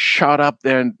be shot up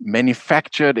there and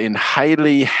manufactured in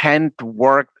highly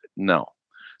hand-worked. No.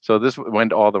 So this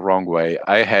went all the wrong way.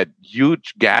 I had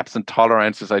huge gaps and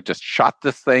tolerances. I just shot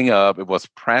this thing up. It was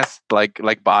pressed like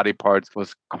body parts. It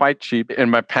was quite cheap.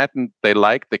 And my patent, they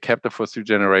kept it for 2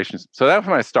 generations. So that was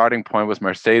my starting point was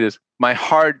Mercedes. My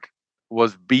heart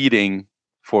was beating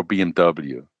for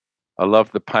BMW. I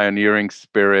love the pioneering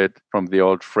spirit from the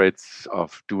old Fritz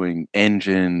of doing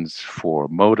engines for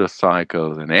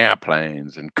motorcycles and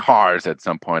airplanes and cars at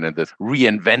some point, and this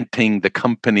reinventing the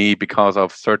company because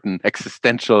of certain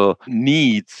existential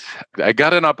needs. I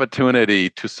got an opportunity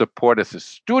to support as a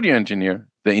studio engineer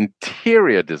the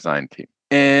interior design team.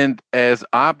 And as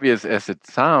obvious as it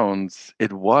sounds,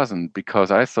 it wasn't,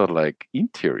 because I thought like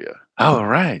interior. Oh,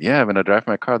 right. Yeah. When I drive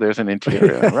my car, there's an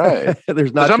interior. Right.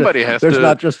 There's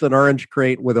not just an orange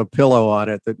crate with a pillow on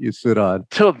it that you sit on.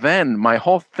 Till then, my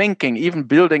whole thinking, even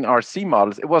building RC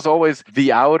models, it was always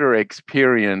the outer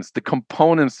experience, the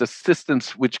components, the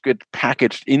systems which get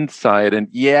packaged inside. And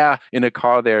yeah, in a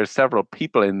car, there are several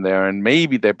people in there, and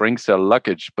maybe they bring their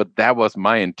luggage, but that was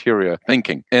my interior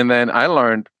thinking. And then I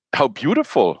learned how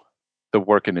beautiful the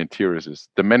work in interiors is,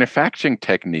 the manufacturing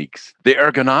techniques, the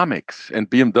ergonomics, and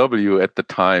BMW at the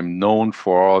time known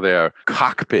for all their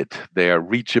cockpit, their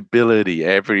reachability,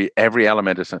 every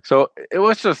element is. So it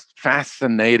was just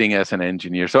fascinating as an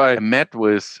engineer. So I met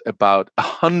with about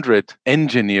 100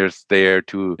 engineers there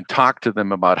to talk to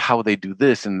them about how they do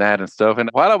this and that and stuff. And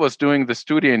while I was doing the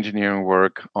studio engineering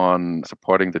work on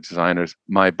supporting the designers,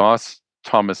 my boss,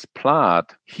 Thomas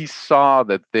Klatt, he saw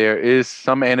that there is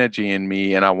some energy in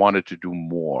me and I wanted to do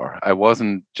more. I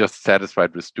wasn't just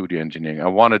satisfied with studio engineering. I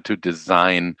wanted to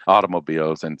design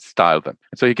automobiles and style them.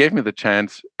 And so he gave me the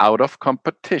chance out of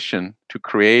competition to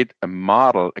create a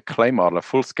model, a clay model, a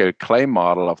full-scale clay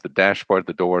model of the dashboard,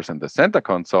 the doors, and the center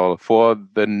console for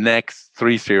the next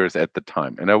 3 Series at the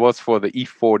time. And it was for the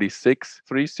E46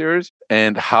 3 Series.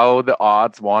 And how the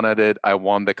odds wanted it, I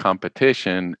won the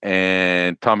competition.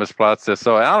 And Thomas Klatt says,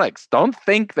 so Alex, don't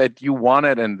think that you won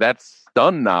it and that's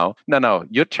done now. No,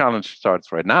 your challenge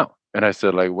starts right now. And I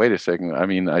said, like, wait a second. I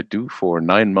mean, I do for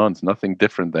 9 months, nothing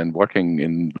different than working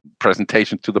in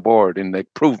presentations to the board, in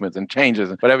improvements and changes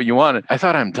and whatever you wanted. I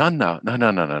thought, I'm done now.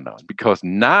 No. Because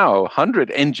now 100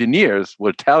 engineers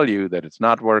will tell you that it's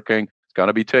not working. It's going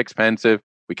to be too expensive.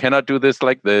 We cannot do this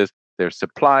like this. there's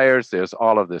suppliers, there's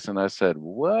all of this. And I said,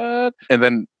 what? And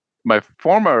then my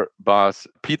former boss,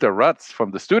 Peter Rutz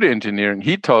from the studio engineering,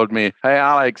 he told me, hey,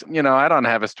 Alex, I don't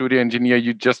have a studio engineer.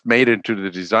 You just made it into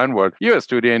the design world. You're a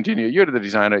studio engineer. You're the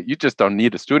designer. You just don't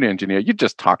need a studio engineer. You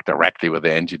just talk directly with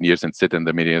the engineers and sit in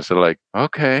the meetings. So like,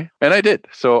 okay. And I did.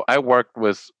 So I worked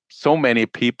with so many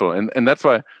people. And that's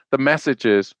why the message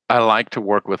is I like to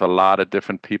work with a lot of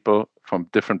different people from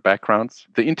different backgrounds.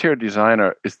 The interior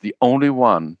designer is the only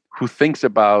one who thinks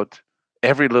about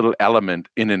every little element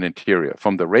in an interior,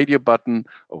 from the radio button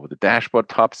over the dashboard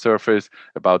top surface,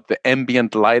 about the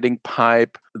ambient lighting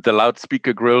pipe, the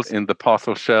loudspeaker grills in the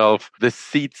parcel shelf, the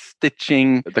seat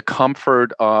stitching, the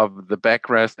comfort of the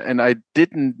backrest. And I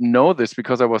didn't know this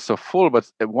because I was so full,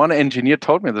 but one engineer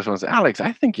told me this once, Alex,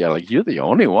 I think you're the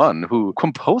only one who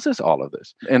composes all of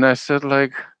this. And I said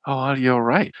like, oh, well, you're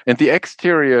right. And the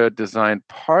exterior design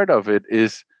part of it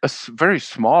is a very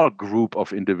small group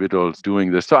of individuals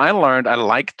doing this. So I learned I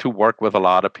like to work with a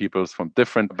lot of people from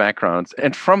different backgrounds.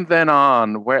 And from then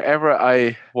on, wherever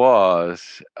I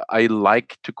was, I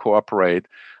like to cooperate.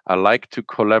 I like to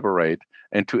collaborate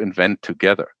and to invent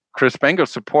together. Chris Bengal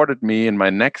supported me in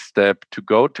my next step to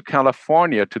go to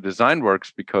California to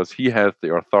DesignWorks because he had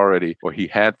the authority,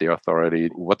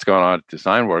 what's going on at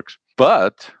DesignWorks.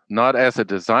 But not as a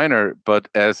designer, but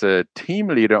as a team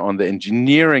leader on the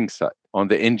engineering side, on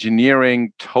the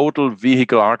engineering total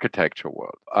vehicle architecture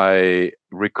world. I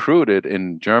recruited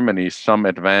in Germany some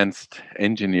advanced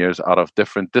engineers out of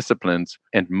different disciplines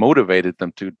and motivated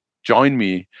them to join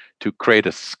me to create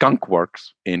a skunk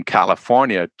works in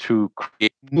California to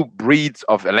create new breeds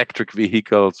of electric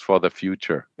vehicles for the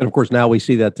future. And of course, now we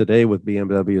see that today with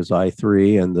BMW's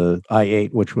i3 and the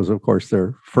i8, which was, of course,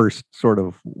 their first sort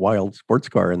of wild sports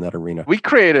car in that arena. We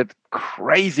created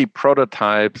crazy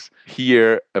prototypes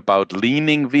here about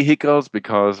leaning vehicles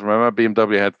because remember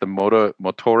BMW had the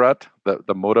Motorrad,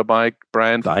 the motorbike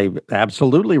brand. I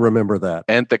absolutely remember that.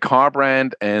 And the car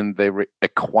brand, and they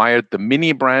acquired the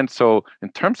Mini brand. So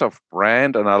in terms of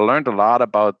brand, and I learned a lot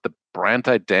about the brand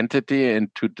identity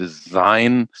and to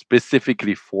design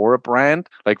specifically for a brand.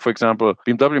 Like, for example,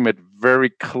 BMW made very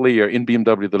clear, in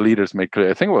BMW, the leaders made clear,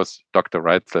 I think it was Dr.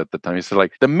 Reitz at the time, he said,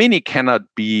 like, the Mini cannot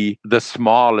be the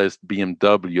smallest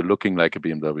BMW looking like a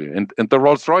BMW. And the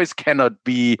Rolls-Royce cannot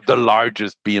be the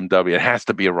largest BMW. It has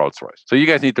to be a Rolls-Royce. So you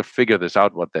guys need to figure this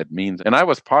out, what that means. And I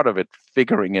was part of it,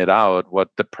 figuring it out, what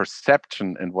the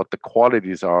perception and what the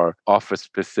qualities are of a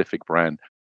specific brand.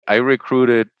 I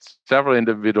recruited several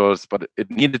individuals, but it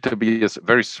needed to be a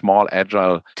very small,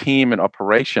 agile team and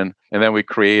operation. And then we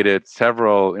created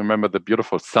several, remember the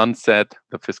beautiful Sunset,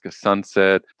 the Fisker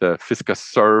Sunset, the Fisker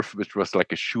Surf, which was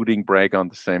like a shooting brake on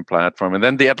the same platform. And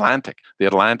then the Atlantic. The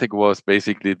Atlantic was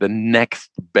basically the next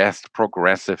best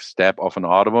progressive step of an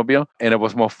automobile. And it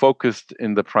was more focused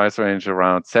in the price range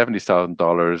around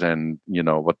 $70,000 and,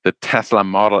 what the Tesla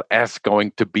Model S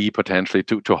going to be potentially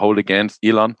to hold against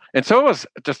Elon. And so it was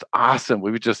just awesome.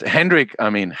 We would just, Hendrik,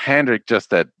 just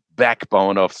that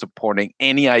backbone of supporting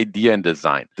any idea in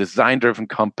design-driven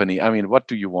company. I mean, what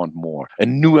do you want more? A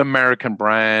new American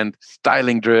brand,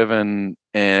 styling-driven,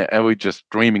 and we just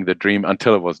dreaming the dream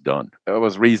until it was done. There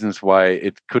was reasons why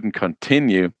it couldn't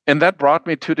continue. And that brought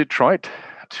me to Detroit,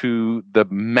 to the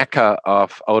mecca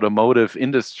of automotive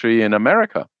industry in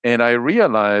America. And I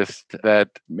realized that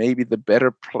maybe the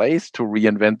better place to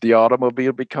reinvent the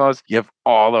automobile because you have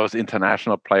all those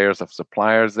international players of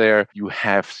suppliers there. You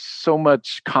have so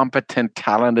much competent,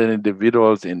 talented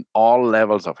individuals in all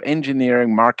levels of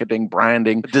engineering, marketing,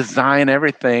 branding, design,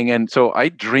 everything. And so I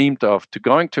dreamed of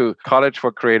going to College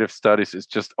for Creative Studies is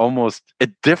just almost a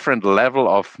different level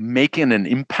of making an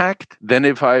impact than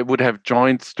if I would have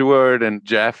joined Stuart and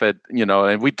Jeff at,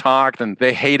 and we talked and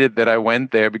they hated that I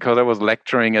went there because I was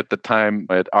lecturing at the time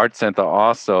at Art Center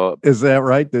also. Is that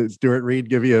right? Did Stuart Reed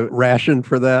give you a ration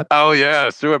for that? Oh, yeah.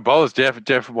 Stuart both,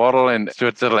 Jeff Waddle and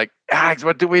Stuart said like, Alex,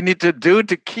 what do we need to do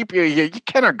to keep you here? You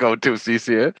cannot go to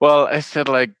CCA. Well, I said,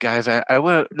 like, guys, I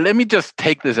will. Let me just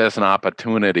take this as an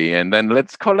opportunity and then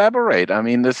let's collaborate. I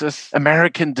mean, this is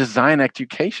American design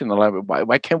education.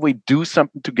 Why can't we do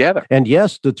something together? And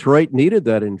yes, Detroit needed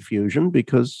that infusion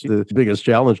because the biggest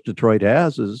challenge Detroit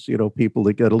has is, people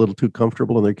that get a little too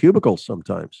comfortable in their cubicles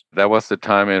sometimes. That was the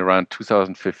time in around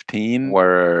 2015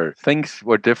 where things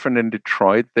were different in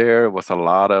Detroit. There was a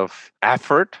lot of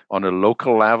effort on a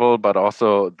local level but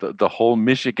also the whole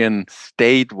Michigan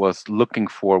state was looking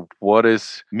for what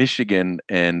is Michigan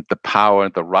and the power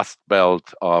and the rust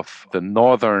belt of the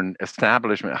northern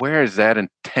establishment. Where is that in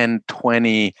 10,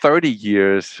 20, 30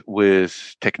 years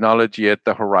with technology at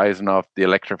the horizon of the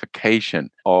electrification,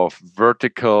 of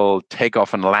vertical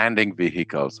takeoff and landing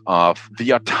vehicles, of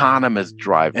the autonomous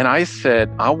drive? And I said,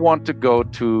 I want to go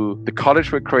to the College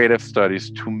for Creative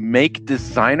Studies to make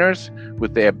designers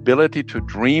with the ability to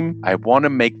dream. I want to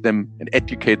make them and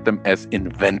educate them as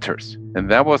inventors. And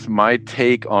that was my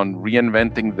take on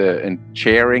reinventing and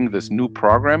chairing this new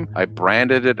program. I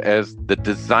branded it as the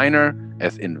designer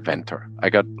as inventor.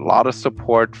 I got a lot of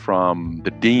support from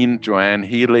the dean, Joanne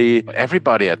Healy,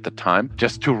 everybody at the time,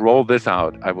 just to roll this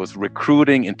out. I was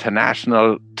recruiting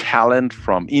international talent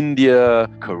from India,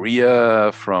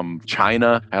 Korea, from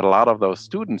China. I had a lot of those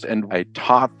students, and I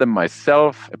taught them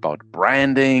myself about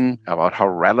branding, about how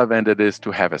relevant it is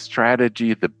to have a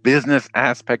strategy, the business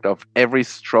aspect of every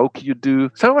stroke you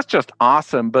do. So it was just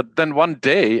awesome. But then one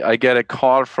day I get a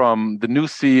call from the new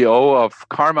CEO of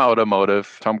Karma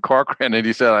Automotive, Tom Corcoran, and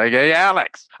he said, like, hey,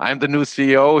 Alex, I'm the new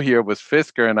CEO here with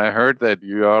Fisker, and I heard that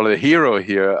you are the hero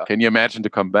here. Can you imagine to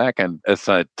come back? And I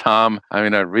said, Tom, I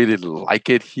really like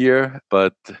it here,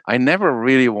 but I never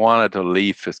really wanted to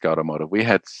leave Fisker Automotive. We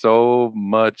had so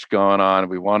much going on.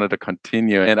 We wanted to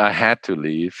continue, and I had to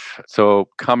leave. So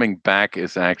coming back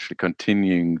is actually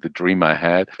continuing the dream I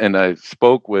had. And I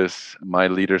spoke with my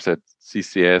leaders at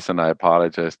CCS, and I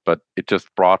apologize, but it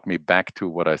just brought me back to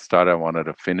what I started. I wanted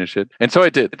to finish it. And so I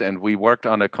did. And we worked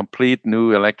on a complete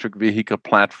new electric vehicle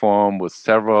platform with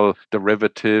several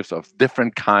derivatives of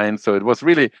different kinds. So it was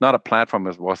really not a platform,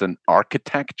 it was an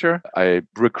architecture. I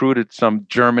recruited some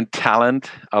German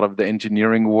talent out of the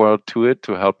engineering world to it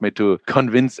to help me to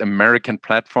convince American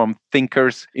platform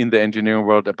thinkers in the engineering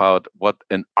world about what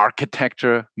an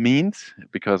architecture means,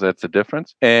 because that's the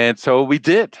difference. And so we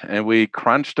did, and we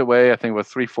crunched away, I think it was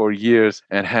 3-4 years,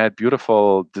 and had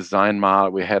beautiful design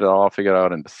model. We had it all figured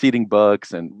out, and seating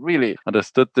bugs, and really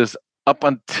understood this up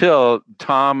until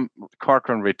Tom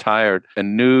Corcoran retired. A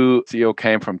new CEO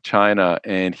came from China,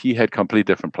 and he had completely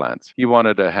different plans. He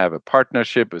wanted to have a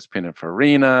partnership with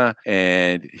Pininfarina,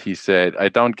 and he said, I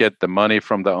don't get the money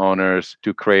from the owners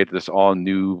to create this all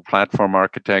new platform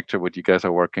architecture, what you guys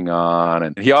are working on.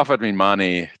 And he offered me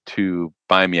money to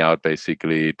buy me out,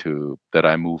 basically, to that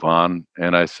I move on.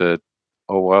 And I said,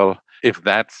 oh, well, if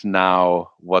that's now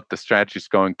what the strategy is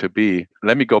going to be,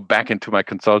 let me go back into my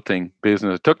consulting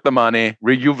business. Took the money,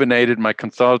 rejuvenated my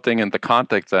consulting and the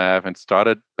contacts I have, and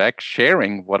started back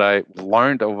sharing what I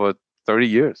learned over 30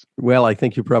 years. Well, I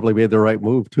think you probably made the right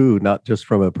move too, not just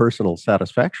from a personal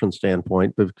satisfaction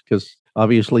standpoint, but because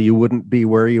obviously you wouldn't be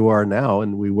where you are now,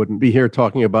 and we wouldn't be here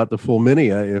talking about the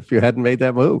Fulminea if you hadn't made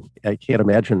that move. I can't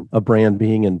imagine a brand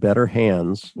being in better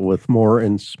hands with more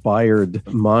inspired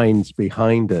minds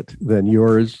behind it than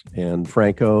yours and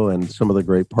Franco and some of the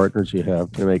great partners you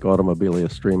have to make Automobili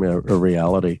Estrema a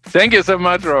reality. Thank you so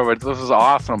much, Robert. This is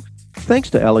awesome. Thanks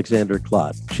to Alexander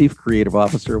Klatt, Chief Creative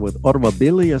Officer with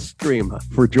Automobili Estrema,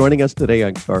 for joining us today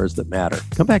on Cars That Matter.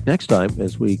 Come back next time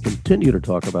as we continue to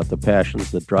talk about the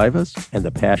passions that drive us and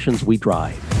the passions we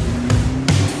drive.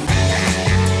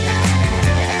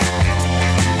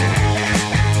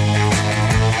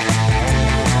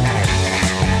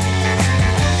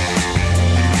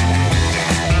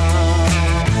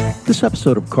 This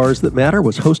episode of Cars That Matter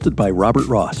was hosted by Robert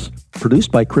Ross,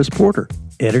 produced by Chris Porter,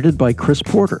 edited by Chris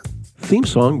Porter. Theme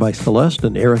song by Celeste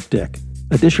and Eric Dick.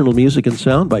 Additional music and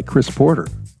sound by Chris Porter.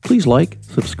 Please like,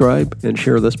 subscribe, and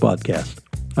share this podcast.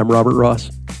 I'm Robert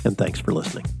Ross, and thanks for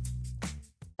listening.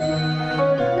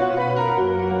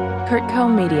 Kurt Co.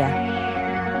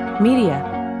 Media.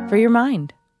 Media for your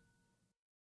mind.